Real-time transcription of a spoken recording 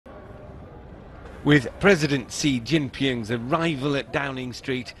With President Xi Jinping's arrival at Downing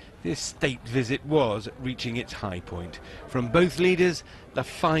Street, this state visit was reaching its high point. From both leaders, the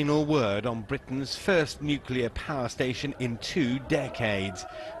final word on Britain's first nuclear power station in 2 decades.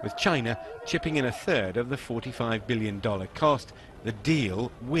 With China chipping in a third of the $45 billion cost, the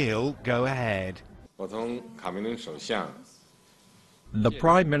deal will go ahead. The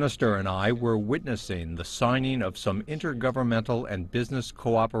Prime Minister and I were witnessing the signing of some intergovernmental and business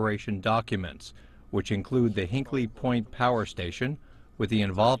cooperation documents, which include the Hinkley Point power station with the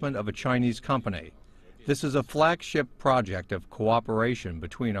involvement of a Chinese company. This is a flagship project of cooperation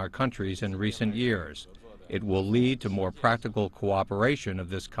between our countries in recent years. It will lead to more practical cooperation of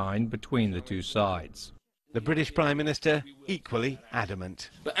this kind between the two sides. The British Prime Minister equally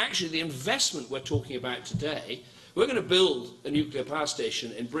adamant. But actually the investment we're talking about today, we're going to build a nuclear power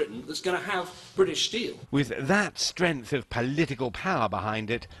station in Britain that's going to have British steel. With that strength of political power behind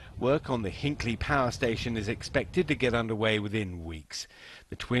it, work on the Hinkley power station is expected to get underway within weeks.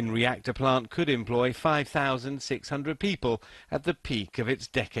 The twin reactor plant could employ 5,600 people at the peak of its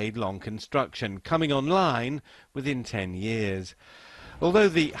decade-long construction, coming online within 10 years. Although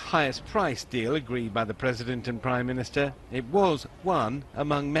the highest price deal agreed by the President and Prime Minister, it was one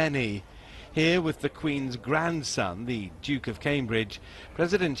among many. Here, with the Queen's grandson, the Duke of Cambridge,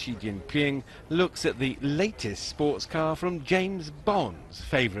 President Xi Jinping looks at the latest sports car from James Bond's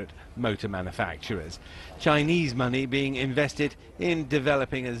favourite motor manufacturers. Chinese money being invested in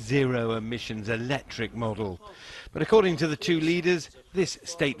developing a zero-emissions electric model. But according to the two leaders, this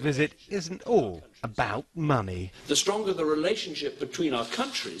state visit isn't all about money. The stronger the relationship between our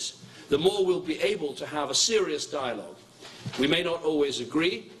countries, the more we'll be able to have a serious dialogue. We may not always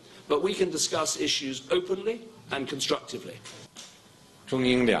agree, but we can discuss issues openly and constructively.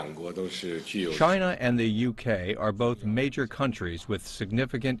 China and the UK are both major countries with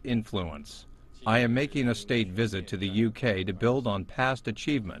significant influence. I am making a state visit to the UK to build on past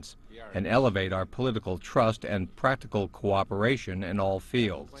achievements and elevate our political trust and practical cooperation in all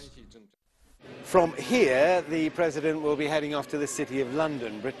fields. From here, the President will be heading off to the City of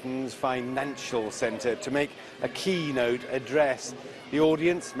London, Britain's financial centre, to make a keynote address. The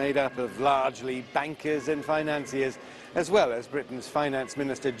audience, made up of largely bankers and financiers, as well as Britain's Finance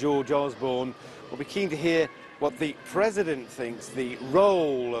Minister George Osborne, will be keen to hear what the President thinks the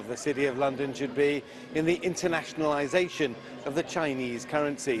role of the City of London should be in the internationalisation of the Chinese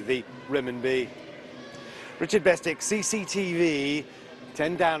currency, the renminbi. Richard Bestick, CCTV,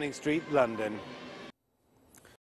 10 Downing Street, London.